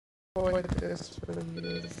record this for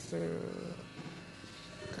you soon.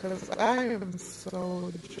 Because I am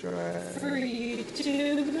so dry. For you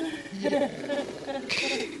too. Yeah.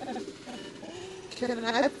 Can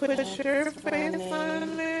I put your face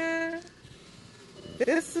on there?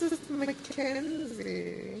 This is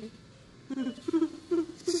Mackenzie.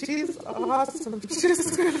 She's awesome.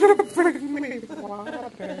 She's gonna bring me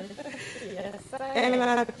water. Yes, I And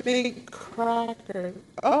am. I think crackers.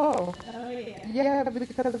 Oh, Oh, yeah. yeah, because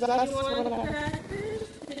You that's want what crackers?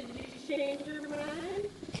 Did you change your mind?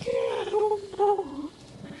 I don't know.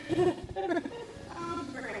 I'll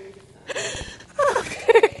bring you some.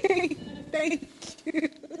 Okay, thank you.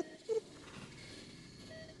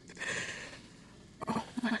 Oh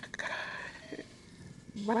my God.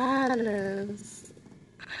 Violence.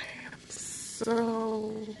 I am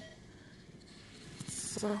so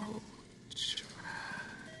dry.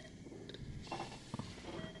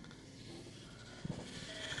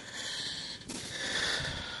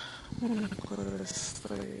 I'm gonna go to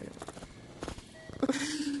sleep.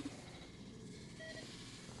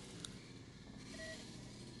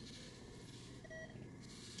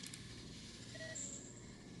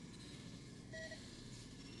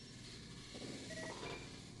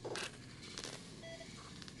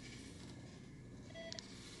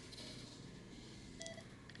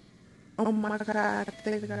 Oh my God, I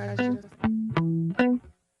think I just.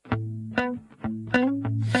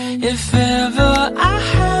 If ever I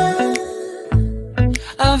had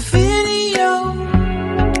a video,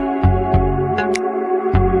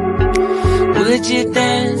 would you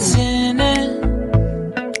dance in it?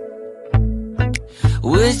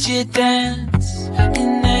 Would you dance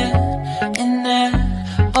in it? In it?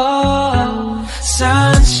 Oh,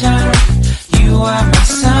 sunshine, you are my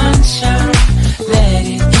sunshine. Let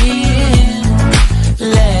it in,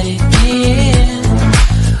 let it in.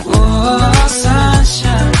 Oh,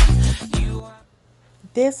 sunshine.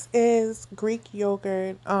 This is Greek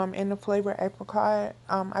yogurt in the flavor apricot.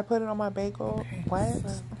 I put it on my bagel. Okay, What? so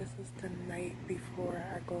this is the night before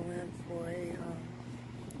I go in for a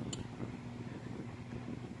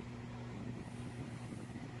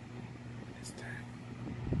this time.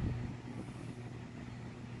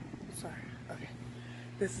 Sorry. Okay.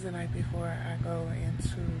 This is the night before I go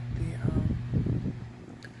into the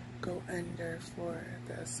go under for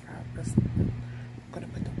the esophagus. I'm gonna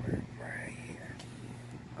put the word right here.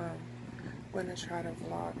 I'm gonna try to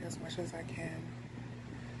vlog as much as I can.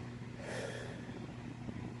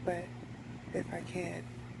 But if I can't,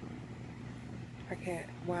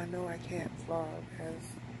 well, I know I can't vlog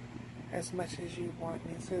as much as you want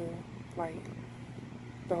me to, like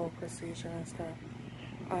the whole procedure and stuff.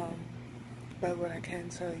 But what I can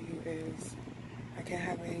tell you is I can't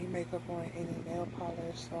have any makeup on, any nail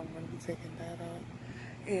polish, so I'm gonna be taking that off,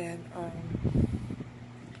 and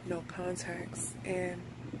no contacts and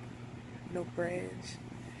no bridge,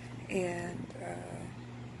 and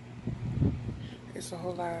it's a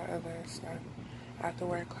whole lot of other stuff. I have to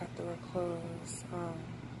wear cloth-over clothes.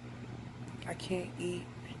 I can't eat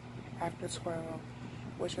after 12,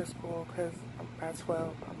 which is cool because by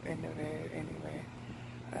 12 I'm in the bed anyway.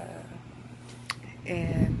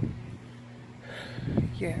 And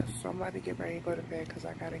yeah, so I'm about to get ready to go to bed because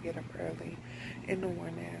I gotta get up early in the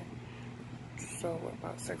morning. So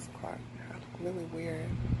about 6 o'clock. I look really weird.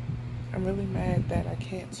 I'm really mad that I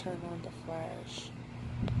can't turn on the flash.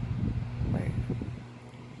 Wait.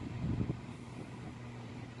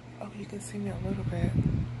 Oh, you can see me a little bit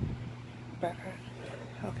better.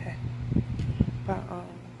 Okay. But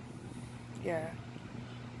yeah.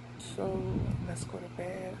 So let's go to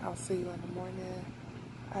bed. I'll see you in the morning.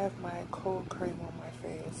 I have my cold cream on my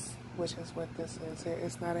face, which is what this is.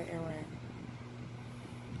 It's not an earring.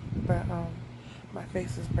 But my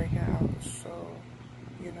face is breaking out, so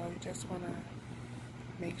you just wanna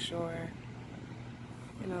make sure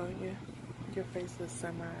your face is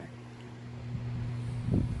semi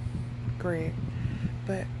great.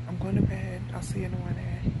 But I'm going to bed. I'll see you in the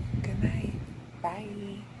morning. Good night.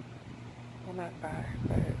 Bye. Well, not bye,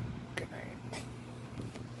 but good night.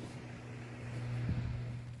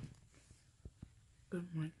 Good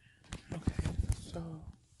morning. Okay, so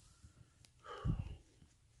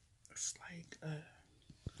it's like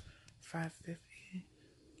 5:50,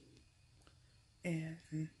 and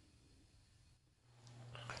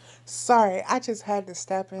Sorry, I just had to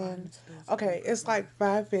step in. Okay, it's like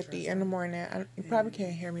 5:50 in the morning. You probably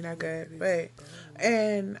can't hear me that good, but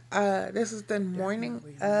this is the morning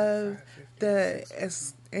of the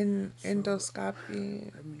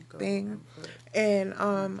endoscopy thing, and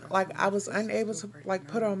like I was unable to like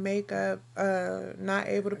put on makeup, not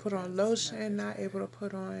able to put on lotion, not able to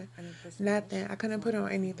put on nothing. I couldn't put on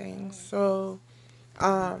anything. So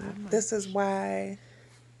this is why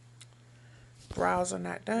brows are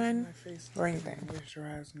not done or anything.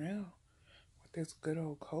 Moisturize now with this good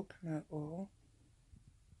old coconut oil.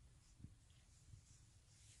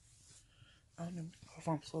 I don't even know if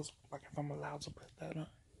I'm supposed to, like, if I'm allowed to put that on.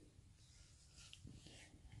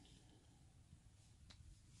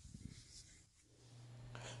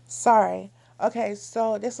 Sorry. Okay,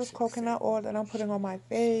 so this is coconut oil that I'm putting on my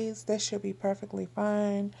face. This should be perfectly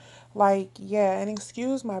fine. Like, yeah, and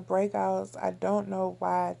excuse my breakouts. I don't know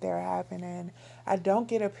why they're happening. I don't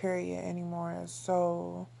get a period anymore.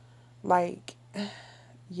 So, like,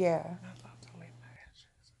 yeah. I'm not allowed to lay my edges.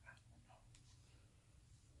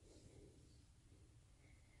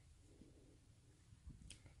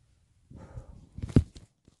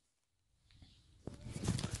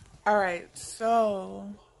 All right, so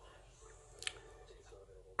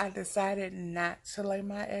I decided not to lay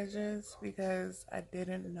my edges because I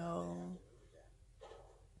didn't know.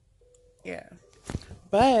 Yeah.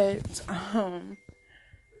 But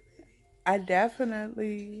I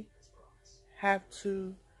definitely have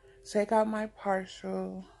to take out my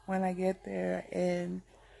partial when I get there and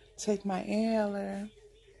take my inhaler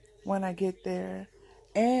when I get there.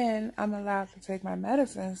 And I'm allowed to take my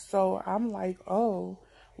medicine. So I'm like, oh,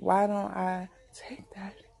 why don't I take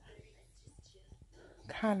that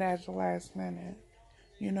kind of at the last minute?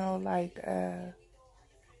 You know, like,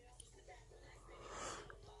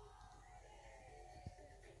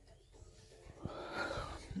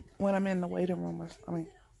 when I'm in the waiting room,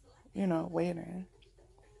 waiting.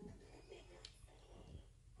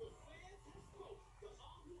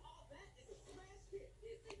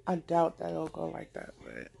 I doubt that it'll go like that,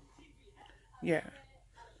 but yeah.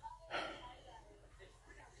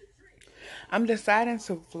 I'm deciding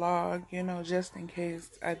to vlog, just in case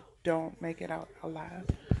I don't make it out alive.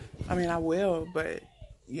 I mean, I will, but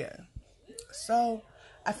yeah. So,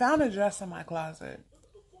 I found a dress in my closet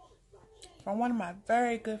from one of my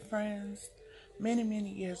very good friends many, many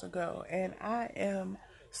years ago, and I am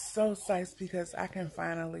so psyched because I can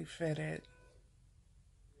finally fit it.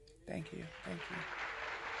 Thank you, thank you,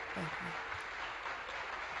 thank you.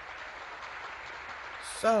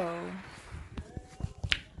 So,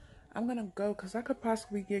 I'm gonna go because I could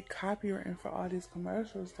possibly get copyrighted for all these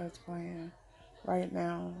commercials that's playing right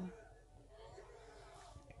now.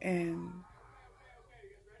 And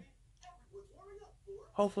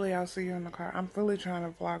hopefully I'll see you in the car. I'm really trying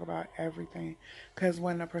to vlog about everything because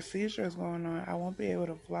when the procedure is going on, I won't be able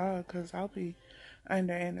to vlog because I'll be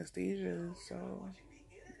under anesthesia. So,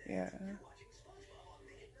 yeah.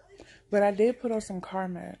 But I did put on some car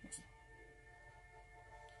mats.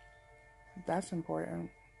 That's important.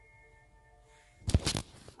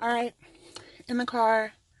 All right. In the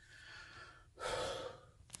car.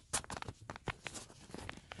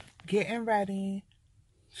 Getting ready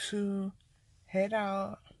to head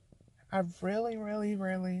out. I really, really,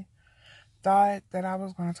 really thought that I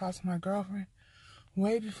was going to talk to my girlfriend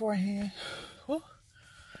way beforehand. Whew.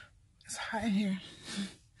 It's hot in here.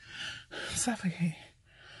 Suffocate.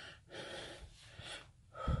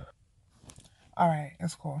 All right,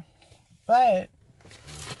 it's cool. But,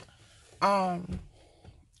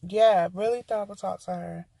 yeah, really thought I would talk to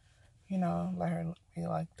her. Let her be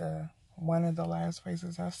like one of the last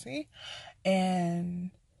faces I see.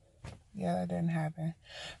 And yeah, that didn't happen.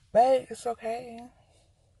 But it's okay.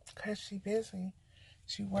 Because she busy.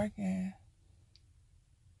 She working.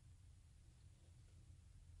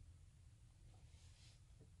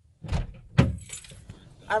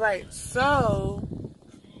 All right, so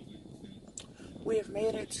we have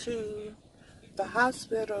made it to the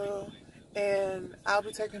hospital, and I'll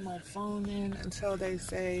be taking my phone in until they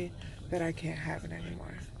say that I can't have it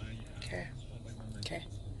anymore. Okay, okay,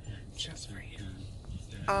 just for you.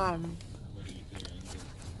 I'm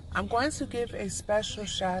going to give a special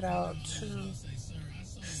shout out to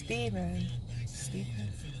Steven. Steven?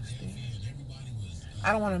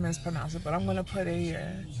 I don't want to mispronounce it, but I'm going to put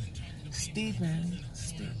a Stephen,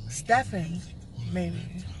 maybe.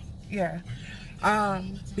 Yeah.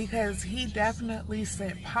 Because he definitely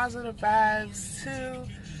sent positive vibes to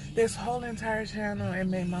this whole entire channel and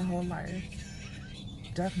made my whole life.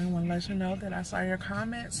 Definitely want to let you know that I saw your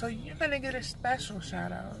comment, so you're going to get a special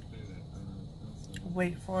shout out.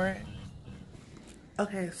 Wait for it.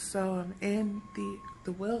 Okay, so I'm in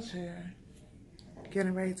the wheelchair,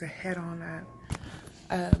 getting ready to head on out.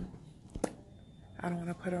 I don't want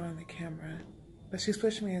to put her on the camera, but she's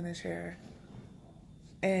pushing me in the chair.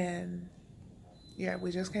 And yeah,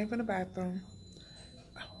 we just came from the bathroom.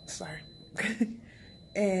 Oh, sorry.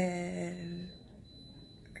 And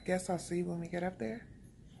I guess I'll see you when we get up there.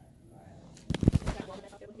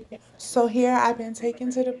 So here I've been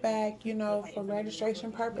taken to the back, for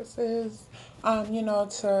registration purposes.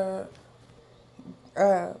 To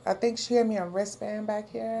I think she gave me a wristband back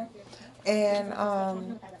here, and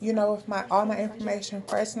with my all my information,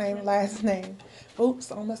 first name, last name.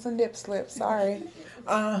 Oops, almost a nip slip. Sorry.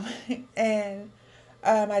 Um, and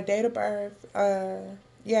my date of birth.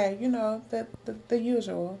 Yeah, the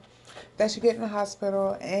usual that you get in the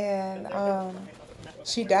hospital, and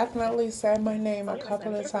she definitely said my name a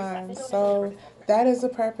couple of times. So that is the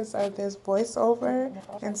purpose of this voiceover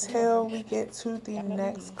until we get to the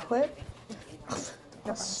next clip.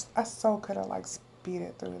 I so could have like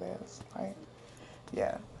speeded through this, like,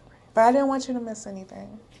 yeah, but I didn't want you to miss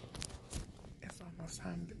anything. It's almost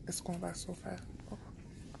time. It's going by so fast. Oh,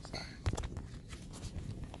 sorry.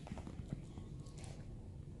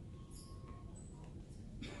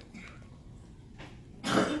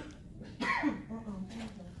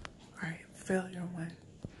 All right, failure one.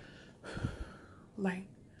 Like,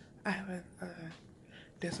 I have a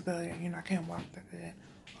disability. I can't walk that good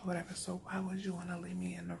or whatever. So why would you want to leave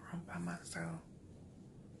me in the room by myself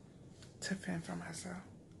to fend for myself?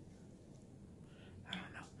 I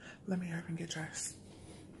don't know. Let me hurry up and get dressed.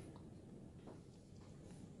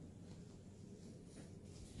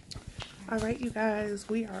 All right, you guys,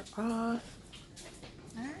 we are off.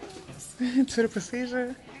 All right. To the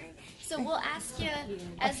procedure. So we'll ask you,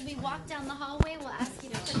 as we walk down the hallway, we'll ask you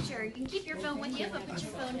to you can keep your phone with you, but put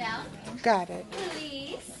your phone down. Got it.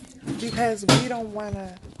 Please. Because we don't want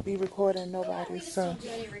to be recording nobody, so.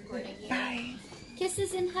 Bye.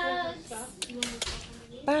 Kisses and hugs.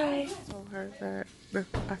 Bye. I told her that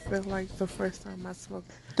I feel like the first time I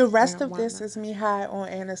smoked. The rest of this is me high on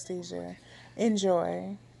anesthesia.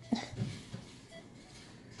 Enjoy.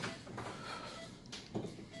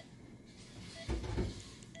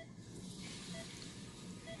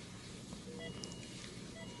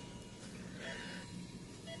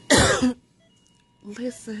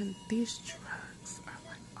 Listen, these drugs are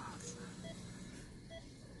like awesome.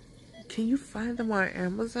 Can you find them on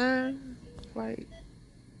Amazon? Like,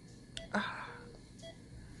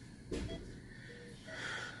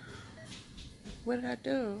 what did I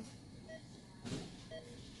do?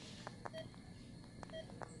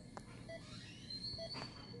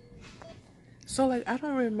 So, like, I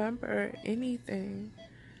don't remember anything.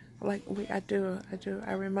 Like, wait, I do.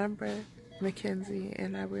 I remember Mackenzie,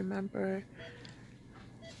 and I remember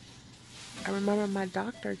my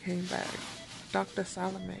doctor came back, Dr.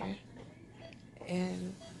 Salome,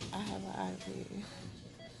 and I have an IV.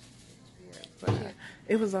 But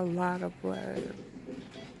it was a lot of blood.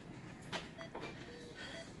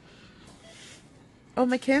 Oh,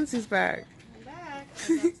 Mackenzie's back. I'm back.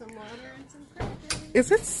 I got some water and some crackers. Is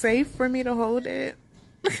it safe for me to hold it?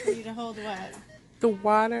 For you to hold what? The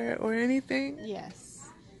water or anything? Yes.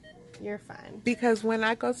 You're fine. Because when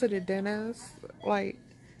I go to the dentist, like,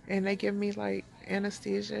 and they give me, like,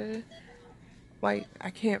 anesthesia, like,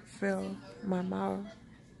 I can't feel my mouth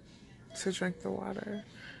to drink the water.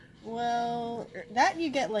 Well, that you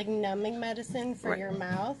get like numbing medicine for Right. your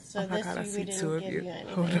mouth, so Oh my this God, I we see didn't two of give you. you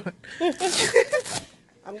anything. Hold on.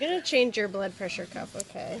 I'm gonna change your blood pressure cup,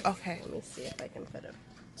 okay? Okay. Let me see if I can put a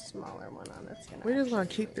smaller one on. That's gonna. We're just gonna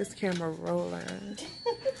actually keep this camera rolling.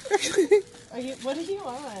 What are you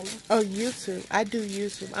on? Oh, YouTube. I do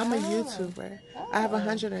YouTube. I'm a Oh. YouTuber. I have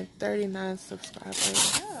 139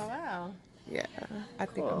 subscribers. Oh wow, Yeah, I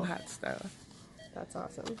think Cool. I'm hot stuff. that's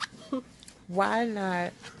awesome. Why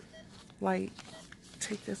not, like,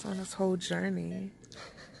 take this on this whole journey?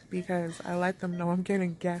 Because I let them know I'm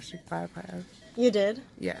getting gastric bypass. You did?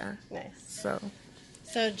 Yeah. Nice.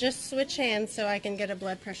 So, just switch hands so I can get a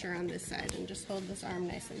blood pressure on this side, and just hold this arm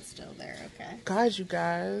nice and still there, okay? God, you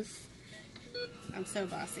guys. I'm so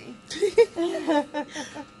bossy.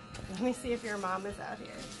 Let me see if your mom is out here.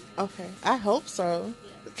 Okay, I hope so.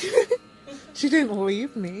 She didn't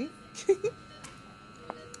leave me.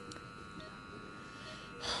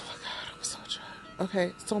 Oh my God, I'm so dry.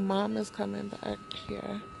 Okay, so mom is coming back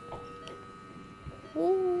here.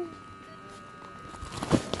 Ooh.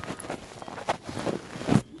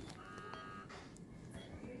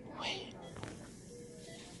 Wait.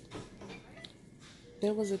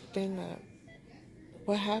 There was a thing up.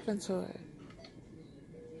 What happened to it?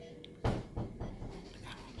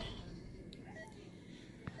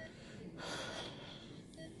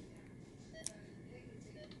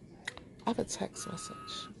 I have a text message.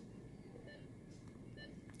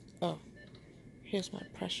 Oh, here's my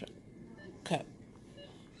pressure cup.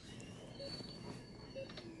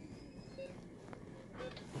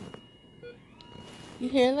 You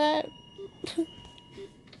hear that?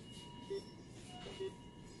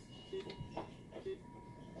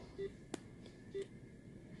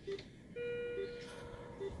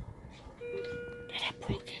 Did I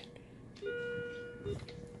broke it?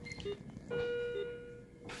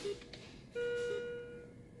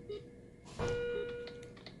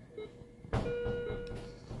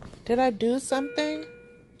 Did I do something?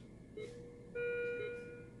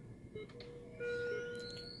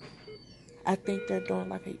 I think they're doing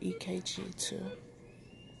like an EKG too.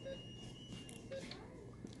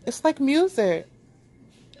 It's like music.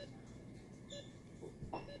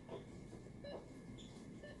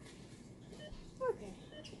 Okay.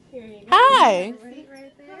 Here you go. Hi. Seat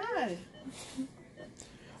right there. Hi.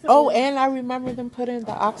 Oh, and I remember them putting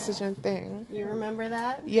the oxygen thing. You remember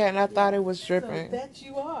that? Yeah, and I thought it was So dripping. that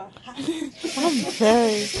you are. I'm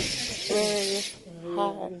very, very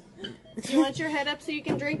hot. Do you want your head up so you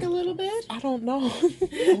can drink a little bit? I don't know.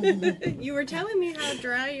 You were telling me how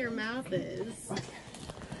dry your mouth is.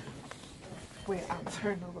 Wait, I'll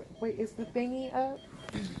turn over. Wait, is the thingy up?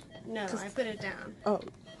 No, I put it down. Oh,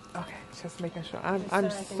 okay. Just making sure. I'm So I can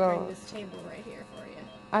bring so this table right here for you.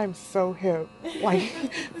 I'm so hip. Like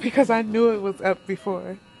because I knew it was up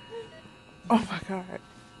before. Oh my god,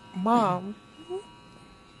 Mom.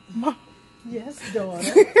 Yes,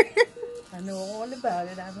 daughter. I know all about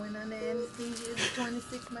it. I went under anesthesia at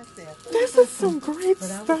 26 myself. This is some great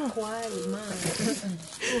But I was stuff. quiet with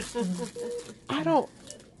mine. I don't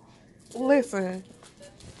listen.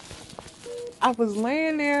 I was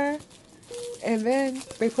laying there, and then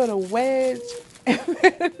they put a wedge, and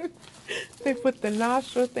then they put the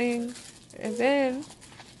nostril thing, and then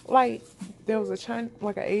like there was an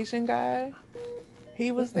Asian guy.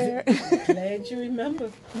 He was there, Glad you remember.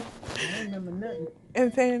 I don't remember nothing.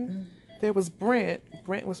 and then there was Brent.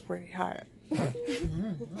 Brent was pretty hot,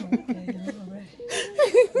 Okay, all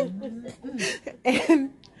right.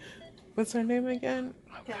 and what's her name again?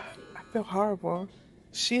 Cassie. I feel horrible.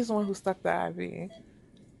 She's the one who stuck the IV.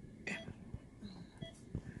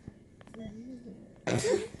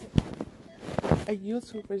 A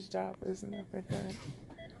YouTuber's job is never done.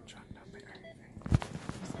 Trucked up and everything.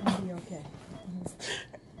 It's gonna be okay.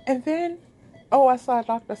 And then, oh, I saw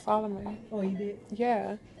Dr. Solomon. Oh, you did?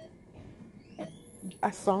 Yeah.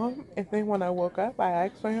 I saw him, and then when I woke up, I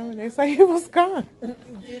asked for him, and they say he was gone. He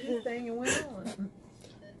did his thing and went on.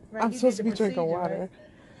 Right, I'm he supposed did to be the drinking procedure, water. right?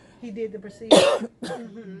 He did the procedure.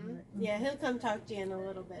 Yeah, he'll come talk to you in a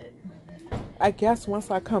little bit. I guess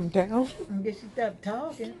once I come down. I guess you stopped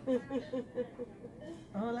talking.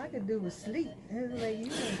 All I could do was sleep. It was like, you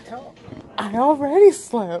don't talk. I already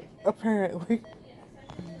slept, apparently.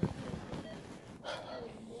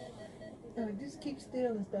 Just keep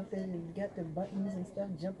still and stuff. There, you got the buttons and stuff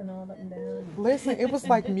jumping all up and down. Listen, it was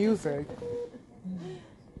like music.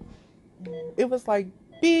 It was like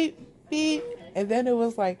beep, beep, and then it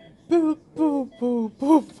was like boop, boop, boop,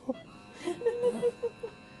 boop, boop.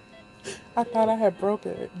 I thought I had broke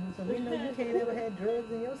it. So we know you can't ever have drugs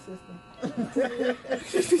in your system.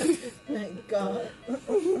 Thank God.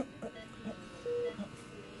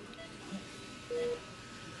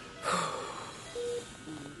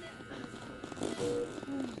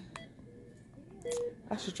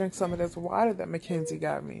 I should drink some of this water that Mackenzie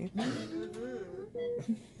got me.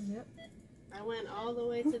 Yep. I went all the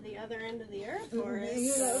way to the other end of the earth for it.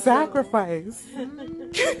 You know, Sacrifice.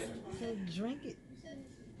 so drink it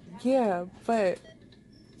Yeah, but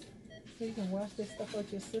so you can wash this stuff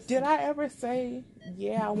out your system. did I ever say,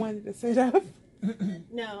 yeah, I wanted to sit up?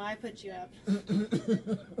 No, I put you up.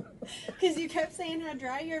 Because you kept saying how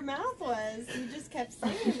dry your mouth was. You just kept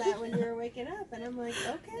saying that when you were waking up. And I'm like,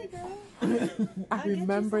 okay, girl. I I'll get you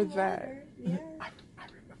remember some that. water. Yeah.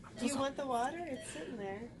 Do you want the water? It's sitting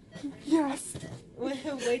there. Yes. Wait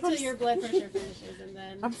till your blood pressure finishes and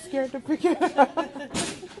then. I'm scared to pick it up.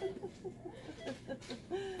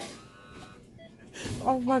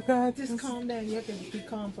 Oh my God. Just calm down. You have to be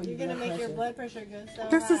calm for You're your going to blood make your pressure. blood pressure go so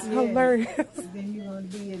This is high. hilarious. Then you're going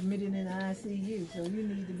to be admitted in the ICU. So you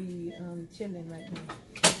need to be chilling right now.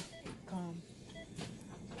 Calm.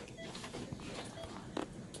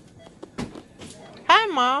 Hi,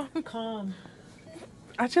 Mom. Calm.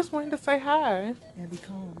 I just wanted to say hi. Yeah, be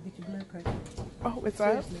calm. Get your blood pressure. Oh, it's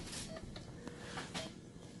up? Seriously.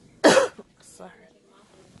 Sorry.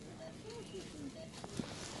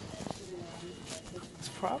 It's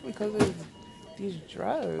probably because of these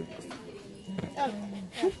drugs.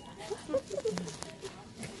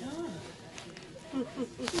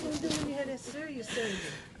 What you gonna do when you have that serious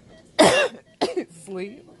surgery?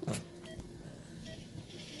 Sleep.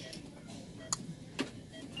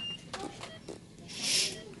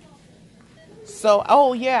 So,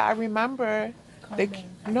 oh yeah, I remember. Calm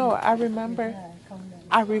down. No, I You're remember. high. Calm down.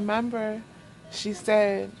 I remember. She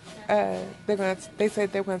said they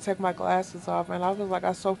said they were gonna take my glasses off, and I was like,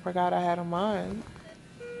 I so forgot I had them on.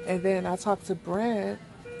 And then I talked to Brent,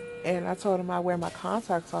 and I told him I wear my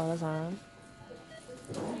contacts all the time.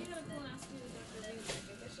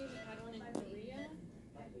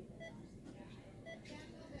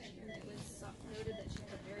 Noted that she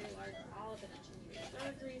had a very large polyp and that she needed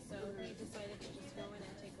surgery, so we decided to just go in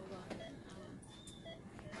and take a look.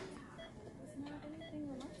 It's not anything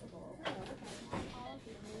remarkable.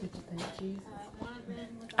 Did you think, Jesus? One of them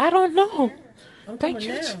was I don't know. I'm Thank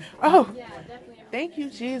coming you. now. Oh, yeah, definitely. thank you,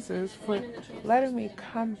 Jesus, for letting me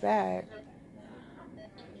come back.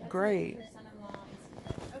 Great.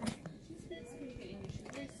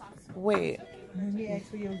 Wait. When he asked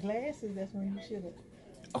for your glasses, that's when you should have.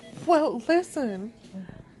 Well, listen.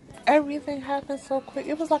 Everything happened so quick.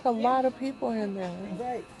 It was like a lot of people in there.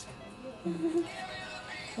 Right.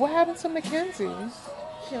 What happened to Mackenzie?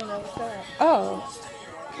 She on the other side. Oh,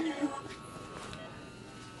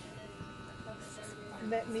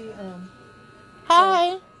 Let me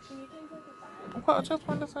hi. I just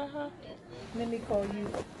wanted to say hi. let me call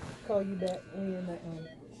you back when you're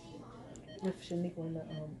with Shaniqua in the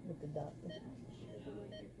with the doctor.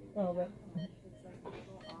 All right.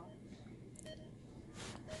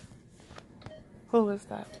 Who is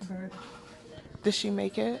that? Bird. Did she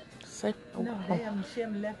make it? Safe? No, she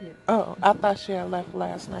haven't left yet. Oh, I thought she had left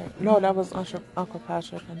last night. No, that was Uncle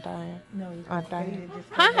Patrick and Diane. No, it's Aunt Diane. David just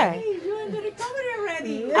Hi. Hey, you ain't gonna come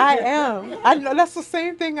already. I am. I know that's the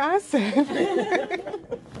same thing I said. You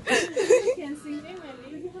can see me.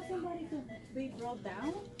 Maybe you have somebody to be brought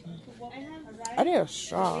down. I need a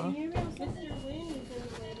straw. Mr. Wynn is in the waiting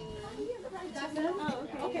room. That's him? Oh,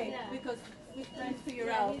 okay. Okay, Yeah. because we're trying to figure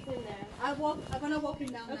Yeah, out. he's in there. I'm gonna walk him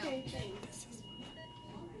down Okay, thanks.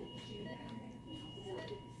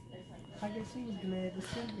 I guess he was glad to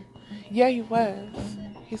see you. Yeah, he was.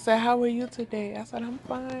 He said, "How are you today?" I said, "I'm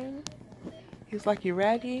fine." He's like, "You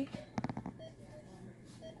ready?"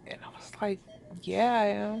 And I was like, "Yeah, I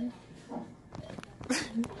am."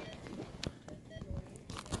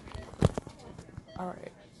 All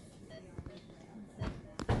right.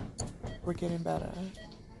 We're getting better.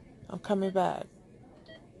 I'm coming back.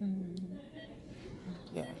 Mm-hmm.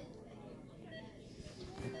 Yeah.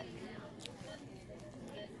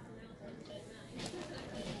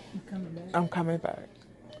 You coming back I'm coming back.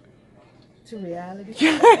 to reality?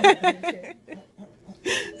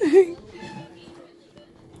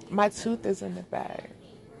 My tooth is in the bag.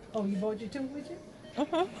 Oh, you brought your tooth with you?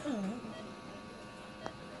 Uh-huh.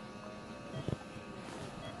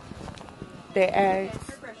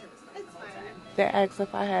 They asked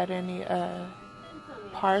if I had any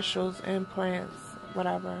partials, implants,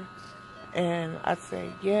 whatever. And I say,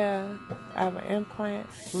 yeah, I have an implant.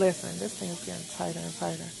 Listen, this thing's getting tighter and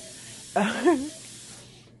tighter.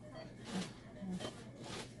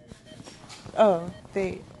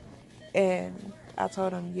 And I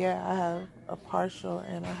told them, yeah, I have a partial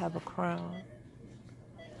and I have a crown.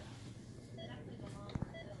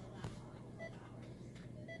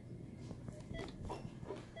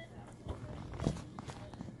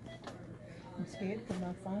 I'm scared to put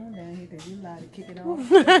my phone down here because you lie to kick it off.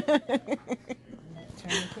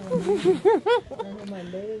 Turn it to a movie. I know my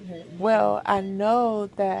leg hurt. Well, I know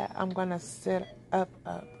that I'm going to sit up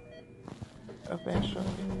eventually.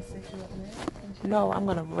 You want me to set you up now? No, I'm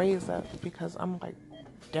going to raise up because I'm like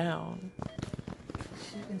down.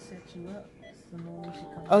 She can set you up. Some more when she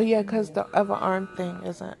comes Oh, back yeah, in because here. the other arm thing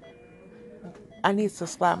isn't. I need to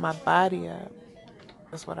slap my body up.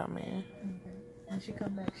 That's what I mean. Okay. When she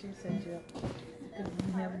come back, she'll set you up. Because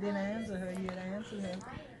you never did answer her. You had answered her.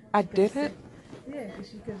 I She could've didn't? Yeah, because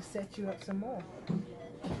she could have set you up some more.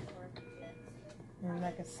 In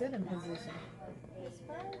like a sitting position.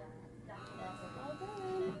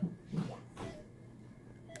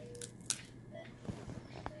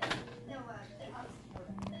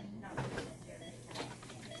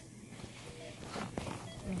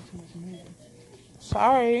 Doing too much moving.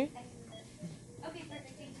 Sorry. Okay,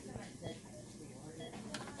 perfect. Thank you so much.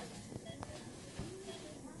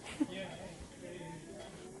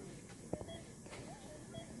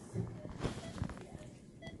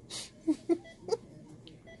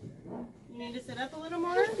 You need to sit up a little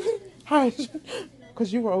more? Hi.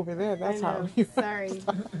 Because you were over there. That's how you Sorry.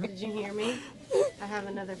 Did you hear me? I have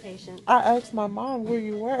another patient. I asked my mom where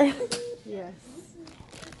you were. Yes.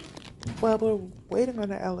 Well, we're waiting on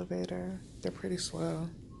the elevator. They're pretty slow.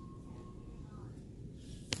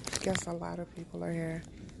 Guess a lot of people are here.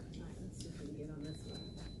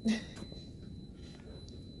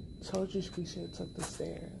 told you we should have took the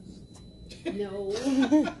stairs. No.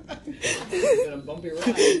 It's been a bumpy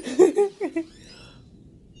ride.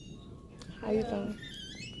 How you doing?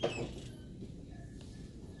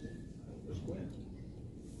 Where's Gwen?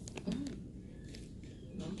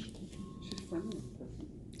 No, she's friendly.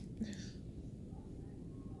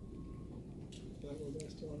 That little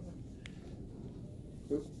guy's still on there?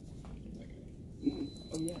 Who?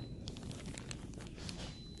 Oh, yeah.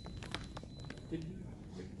 Did you?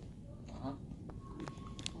 Uh-huh.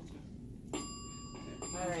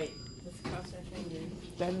 All right, let's cross our fingers.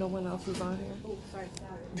 That no one else is on here? Oh, sorry.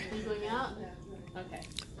 Are you going out? Okay.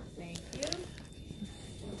 Thank you.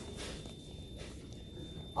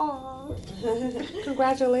 Aw.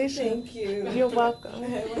 Congratulations. Thank you. You're welcome.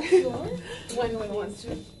 When we want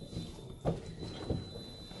to.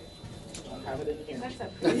 I'll have it in here. That's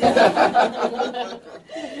okay.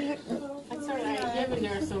 That's all right. You have a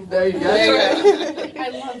nurse on board. There you go. I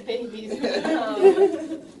love babies.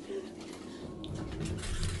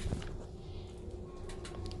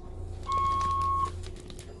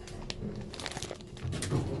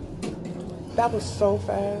 That was so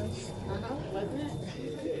fast. Wasn't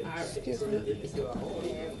it? All right. Excuse me. There we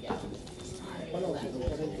go.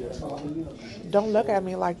 Don't look at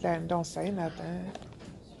me like that and don't say nothing.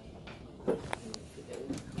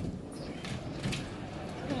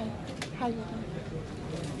 How you doing?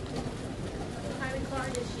 What kind of car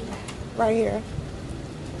does she have? Right here.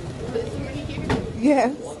 Is somebody here?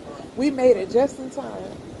 Yes. We made it just in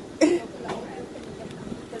time.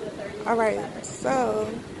 All right, so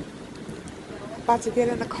about to get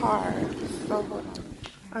in the car. So hold on.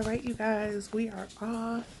 All right, you guys, we are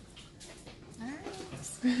off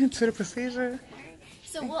to the procedure.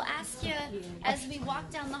 So we'll ask you, as we walk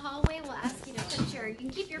down the hallway, we'll ask you to you can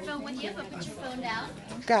keep your phone with you, but put your phone down,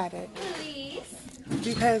 Got it. please.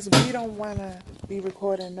 Because we don't want to be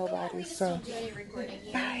recording nobody, We just so don't do any recording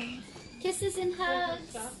here. bye. Kisses and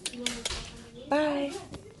hugs. Bye.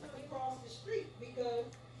 Across the street because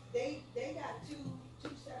they got two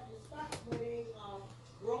separate spots where they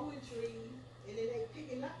growing trees and then they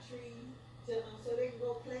picking up trees to so they can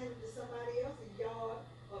go plant it to somebody else's yard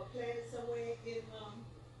or plant it somewhere in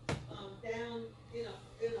down in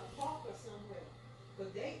a park or somewhere.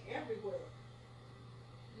 Cause they everywhere.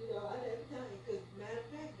 You know, every time, cause matter of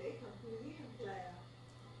fact, they come through here and plow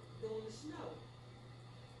during the snow.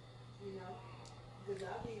 You know, cause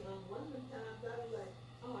I mean, one of the times I was like,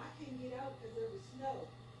 oh, I can't get out because of the snow.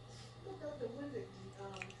 Look out the window,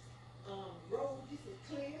 road just as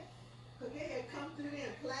clear, cause they had come through there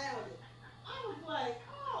and plowed it. I was like,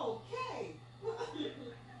 oh, okay.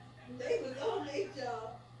 They was on their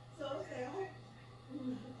job. So I said,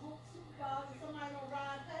 hope supervisor, somebody gonna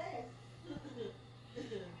ride past.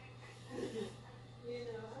 You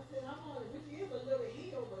know, I said, I'm on it, which is a little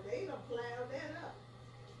hill, but they done plowed that up.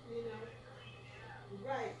 You know,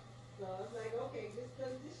 right. So I was like, okay, just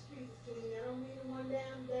because this street is clean, I don't mean the one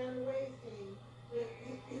down the way is clean.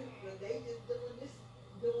 But they just doing this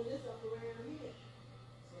up around here.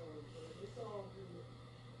 So it's all good.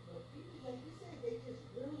 But people, like you said, they just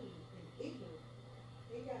rude and ignorant.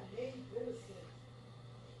 They got made innocent.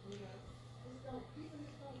 You know, people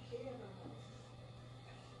just don't care about us.